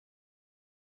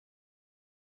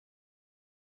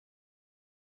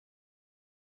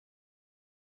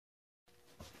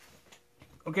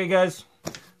Okay guys,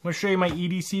 I'm going to show you my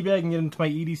EDC bag and get into my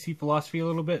EDC philosophy a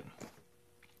little bit.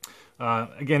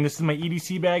 Again, this is my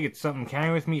EDC bag. It's something I'm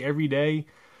carrying with me every day.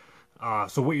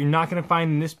 So what you're not going to find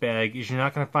in this bag is you're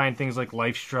not going to find things like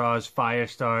life straws, fire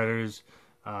starters,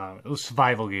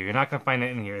 survival gear. You're not going to find that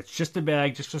in here. It's just a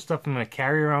bag, just the stuff I'm going to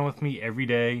carry around with me every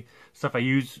day. Stuff I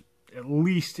use at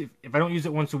least, if I don't use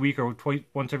it once a week or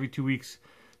once every 2 weeks,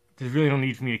 there's really no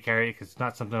need for me to carry it because it's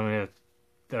not something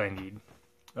that I need.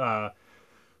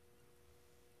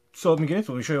 So let me get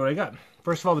into it. Let me show you what I got.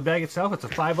 First of all, the bag itself, it's a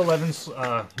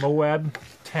 511 Moab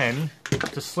 10.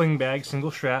 It's a sling bag, single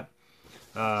strap.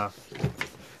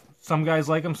 Some guys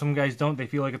like them, some guys don't. They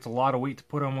feel like it's a lot of weight to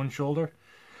put on one shoulder.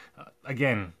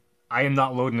 Again, I am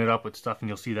not loading it up with stuff, and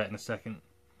you'll see that in a second.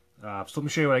 So let me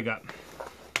show you what I got.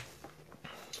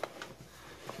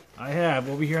 I have,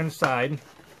 over here on the side,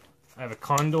 I have a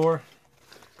Condor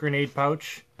grenade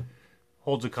pouch.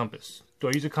 Holds a compass. Do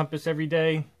I use a compass every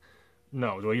day?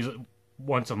 No. Do I use it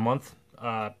once a month?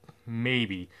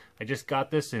 Maybe. I just got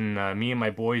this and me and my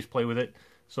boys play with it.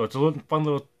 So it's a little fun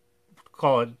little,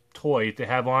 call it, toy to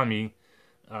have on me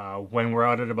when we're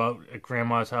out at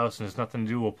grandma's house and there's nothing to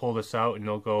do. We'll pull this out and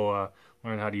they'll go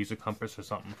learn how to use a compass or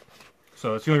something.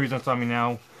 So it's the only reason it's on me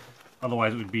now.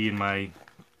 Otherwise it would be in my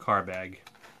car bag.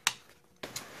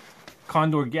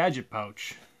 Condor gadget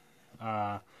pouch.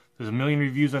 There's a million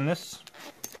reviews on this.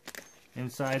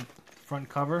 Inside front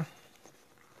cover.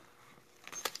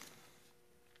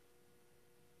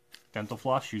 Dental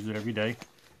floss, use it every day.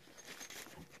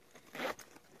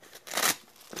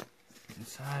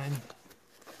 Inside.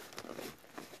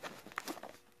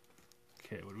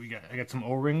 Okay, what do we got? I got some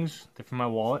O-rings. They're from my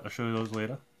wallet. I'll show you those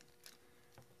later.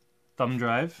 Thumb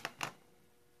drive.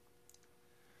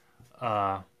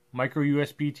 Micro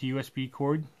USB to USB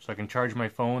cord, so I can charge my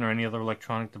phone or any other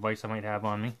electronic device I might have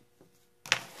on me.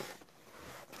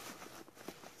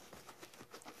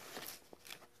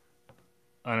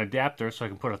 An adapter, so I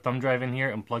can put a thumb drive in here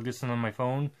and plug this in on my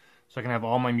phone, so I can have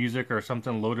all my music or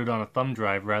something loaded on a thumb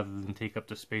drive rather than take up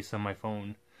the space on my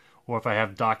phone. Or if I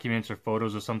have documents or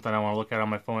photos or something I want to look at on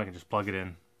my phone, I can just plug it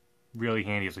in. Really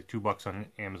handy. It's like $2 on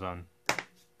Amazon.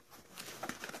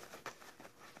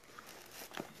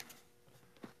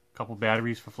 Couple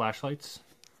batteries for flashlights.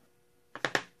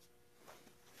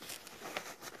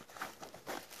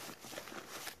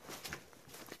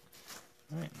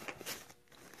 All right.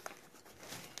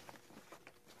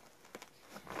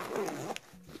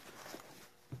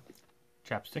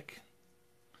 Chapstick.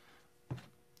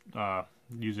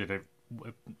 Use it.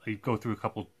 I go through a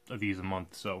couple of these a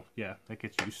month, so yeah, that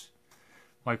gets use.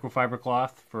 Microfiber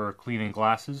cloth for cleaning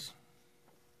glasses.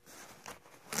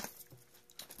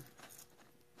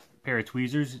 Pair of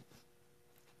tweezers.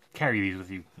 Carry these with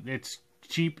you. It's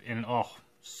cheap and oh,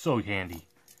 so handy.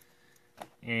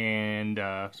 And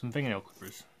some fingernail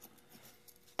clippers.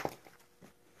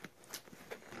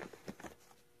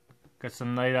 Got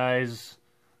some night eyes.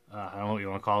 I don't know what you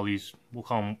want to call these. We'll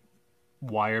call them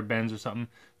wire bends or something.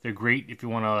 They're great if you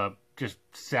want to just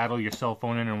saddle your cell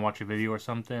phone in and watch a video or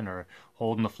something, or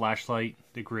holding the flashlight.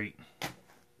 They're great.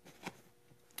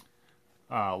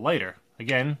 Lighter.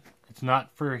 Again, it's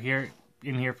not for in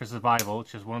here for survival.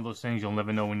 It's just one of those things you'll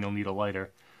never know when you'll need a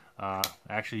lighter. I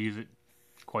actually use it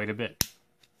quite a bit.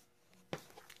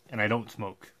 And I don't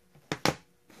smoke.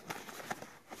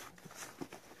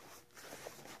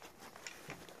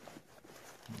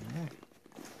 Alright.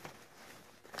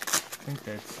 I think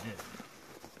that's it.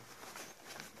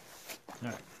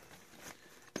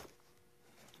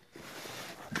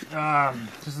 Alright.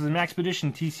 This is an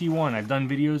Maxpedition TC1. I've done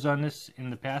videos on this in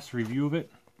the past, review of it.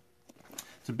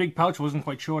 It's a big pouch. I wasn't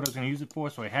quite sure what I was going to use it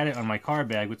for, so I had it on my car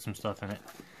bag with some stuff in it.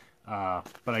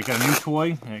 But I got a new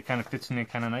toy, and it kind of fits in there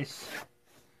kind of nice.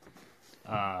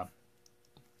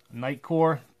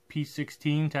 Nightcore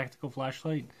P16 tactical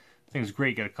flashlight. Thing's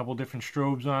great. Got a couple different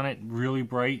strobes on it. Really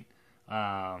bright.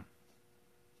 Nice.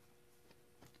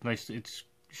 You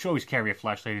should always carry a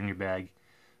flashlight in your bag.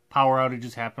 Power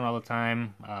outages happen all the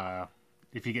time.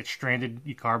 If you get stranded,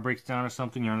 your car breaks down or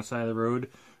something, you're on the side of the road,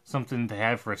 something to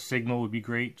have for a signal would be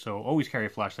great. So always carry a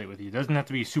flashlight with you. It doesn't have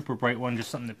to be a super bright one, just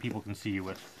something that people can see you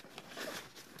with.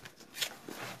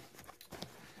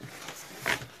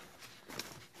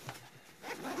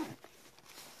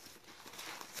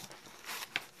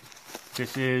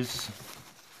 This is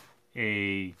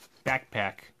a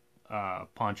backpack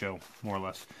poncho, more or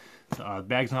less. The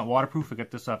bag's not waterproof. I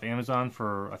got this off Amazon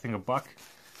for, I think, $1.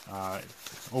 It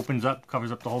opens up,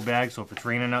 covers up the whole bag, so if it's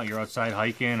raining out, you're outside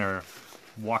hiking or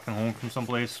walking home from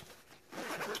someplace,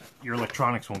 your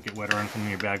electronics won't get wet or anything in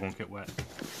your bag won't get wet.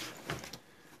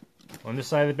 On this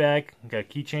side of the bag, I've got a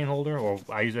keychain holder, or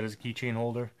I use it as a keychain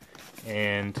holder,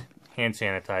 and hand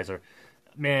sanitizer.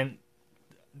 Man,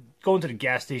 going to the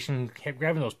gas station,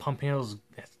 grabbing those pump handles,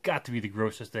 that's got to be the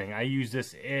grossest thing. I use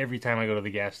this every time I go to the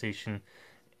gas station.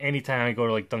 Anytime I go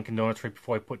to like Dunkin' Donuts right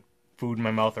before I put food in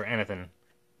my mouth or anything.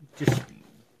 Just,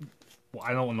 well,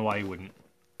 I don't know why you wouldn't.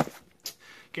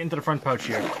 Get into the front pouch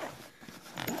here.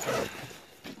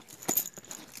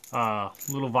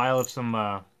 Little vial of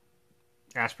some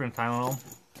aspirin, Tylenol.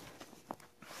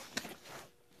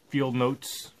 Field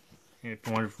notes, if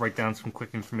you want to write down some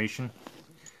quick information.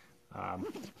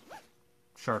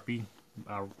 Sharpie,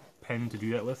 pen to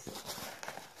do that with.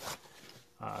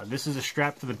 This is a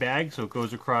strap for the bag, so it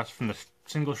goes across from the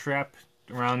single strap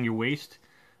around your waist.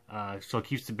 So it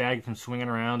keeps the bag from swinging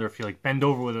around, or if you like bend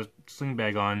over with a sling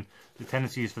bag on, the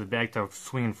tendency is for the bag to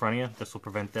swing in front of you. This will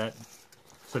prevent that.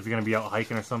 So if you're going to be out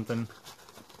hiking or something,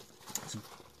 it's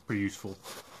pretty useful.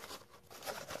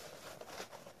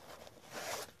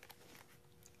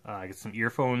 I get some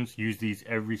earphones, use these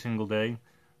every single day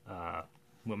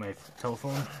with my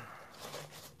telephone.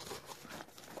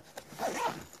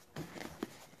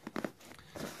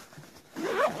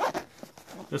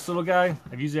 This little guy,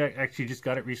 I've used it, actually just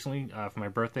got it recently for my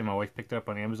birthday. My wife picked it up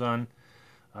on Amazon.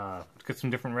 It's got some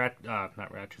different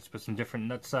not ratchets, but some different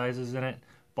nut sizes in it.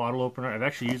 Bottle opener. I've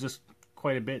actually used this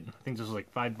quite a bit. I think this was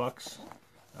like $5.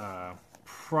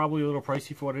 Probably a little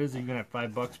pricey for what it is, even at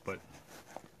 $5, but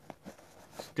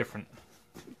it's different.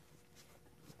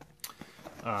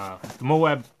 The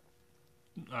Moab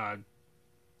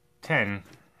 10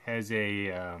 has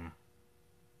a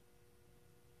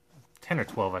 10 or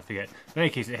 12, I forget. In any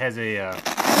case, it has a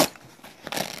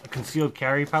concealed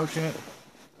carry pouch in it.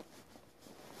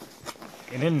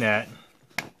 And in that,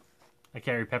 I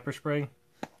carry pepper spray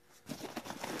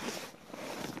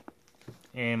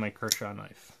and my Kershaw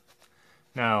knife.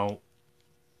 Now,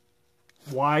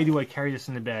 why do I carry this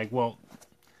in the bag? Well,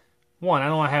 one, I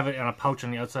don't want to have it in a pouch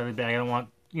on the outside of the bag. I don't want,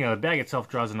 you know, the bag itself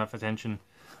draws enough attention.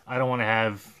 I don't want to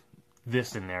have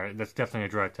this in there. That's definitely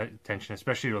going to draw attention,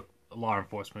 especially to law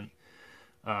enforcement.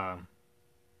 I'm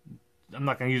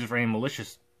not going to use it for any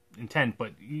malicious intent,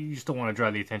 but you just don't want to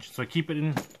draw the attention. So I keep it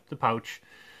in the pouch.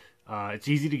 It's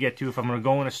easy to get to. If I'm going to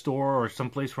go in a store or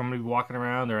someplace where I'm going to be walking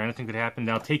around or anything could happen,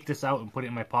 then I'll take this out and put it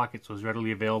in my pocket so it's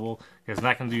readily available. Because it's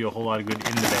not going to do you a whole lot of good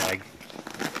in the bag.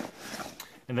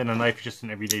 And then a knife is just an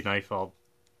everyday knife. I'll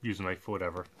use a knife for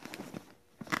whatever.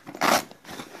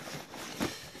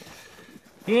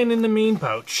 And in the main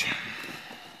pouch,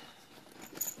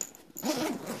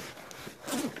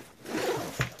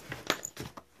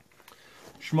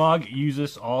 Schmog, use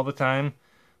this all the time.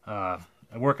 I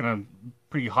work in a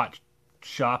pretty hot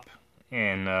shop,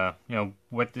 and you know,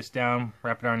 wet this down,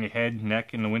 wrap it around your head,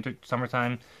 neck in the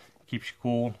summertime, keeps you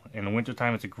cool. In the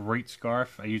wintertime, it's a great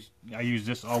scarf. I use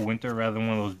this all winter rather than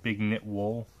one of those big knit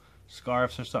wool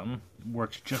scarves or something. It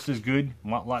works just as good, a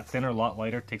lot thinner, a lot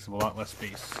lighter, takes up a lot less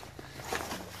space.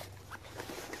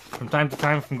 From time to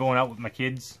time, if I'm going out with my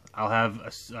kids, I'll have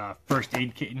a first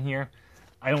aid kit in here.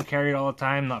 I don't carry it all the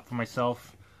time, not for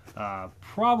myself.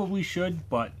 Probably should,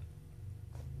 but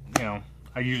you know,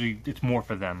 it's more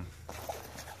for them.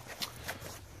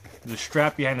 The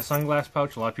strap behind the sunglass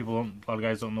pouch, a lot of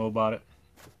guys don't know about it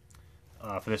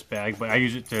for this bag, but I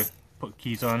use it to put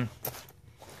keys on.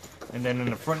 And then in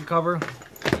the front cover,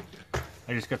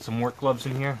 I just got some work gloves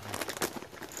in here.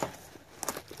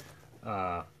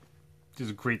 This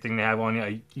is a great thing to have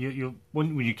on you.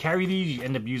 When you carry these, you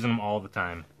end up using them all the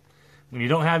time. When you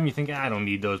don't have them, you think, I don't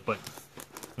need those, but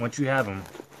once you have them,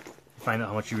 you find out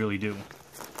how much you really do.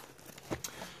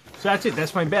 So that's it.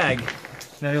 That's my bag.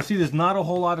 Now you'll see there's not a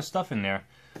whole lot of stuff in there.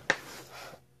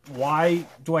 Why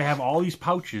do I have all these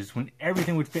pouches when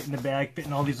everything would fit in the bag, fit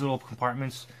in all these little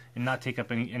compartments, and not take up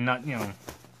not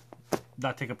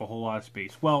take up a whole lot of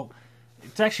space? Well,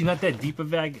 it's actually not that deep a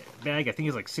bag. I think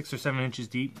it's like 6 or 7 inches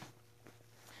deep.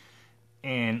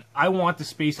 And I want the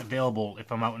space available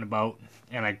if I'm out and about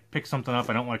and I pick something up.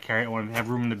 I don't want to carry it. I want to have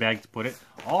room in the bag to put it.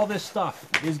 All this stuff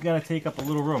is going to take up a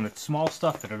little room. It's small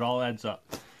stuff, but it all adds up.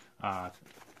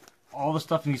 All the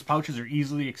stuff in these pouches are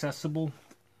easily accessible.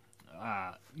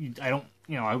 I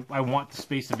want the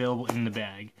space available in the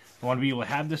bag. I want to be able to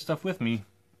have this stuff with me,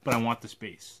 but I want the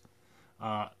space.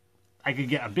 I could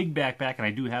get a big backpack, and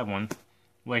I do have one,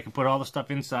 where I can put all the stuff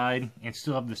inside and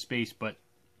still have the space, but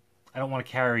I don't want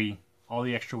to carry all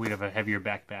the extra weight of a heavier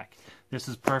backpack. This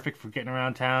is perfect for getting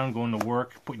around town, going to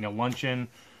work, putting your lunch in,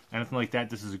 anything like that.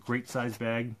 This is a great size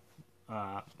bag.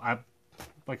 I've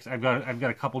got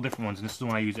a couple different ones, and this is the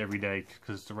one I use every day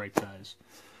because it's the right size.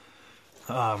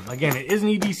 Again, it is an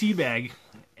EDC bag,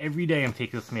 every day I'm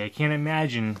taking this with me. I can't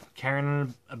imagine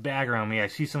carrying a bag around me. I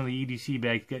see some of the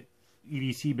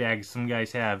EDC bags some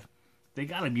guys have. They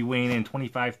gotta be weighing in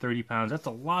 25, 30 pounds. That's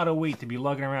a lot of weight to be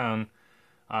lugging around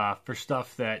for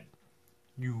stuff that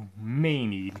you may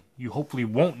need. You hopefully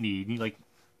won't need.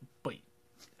 But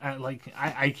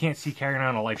I can't see carrying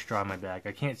around a life straw in my bag.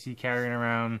 I can't see carrying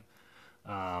around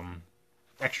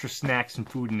extra snacks and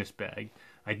food in this bag.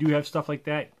 I do have stuff like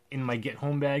that in my get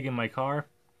home bag in my car,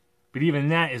 but even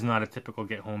that is not a typical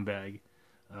get home bag.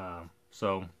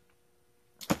 So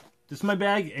this is my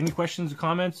bag. Any questions or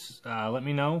comments, let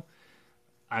me know.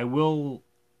 I will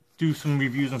do some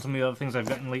reviews on some of the other things I've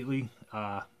gotten lately.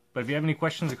 But if you have any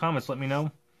questions or comments, let me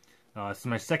know. This is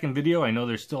my second video. I know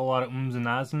there's still a lot of ums and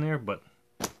ahs in there, but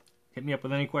hit me up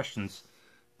with any questions.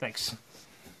 Thanks.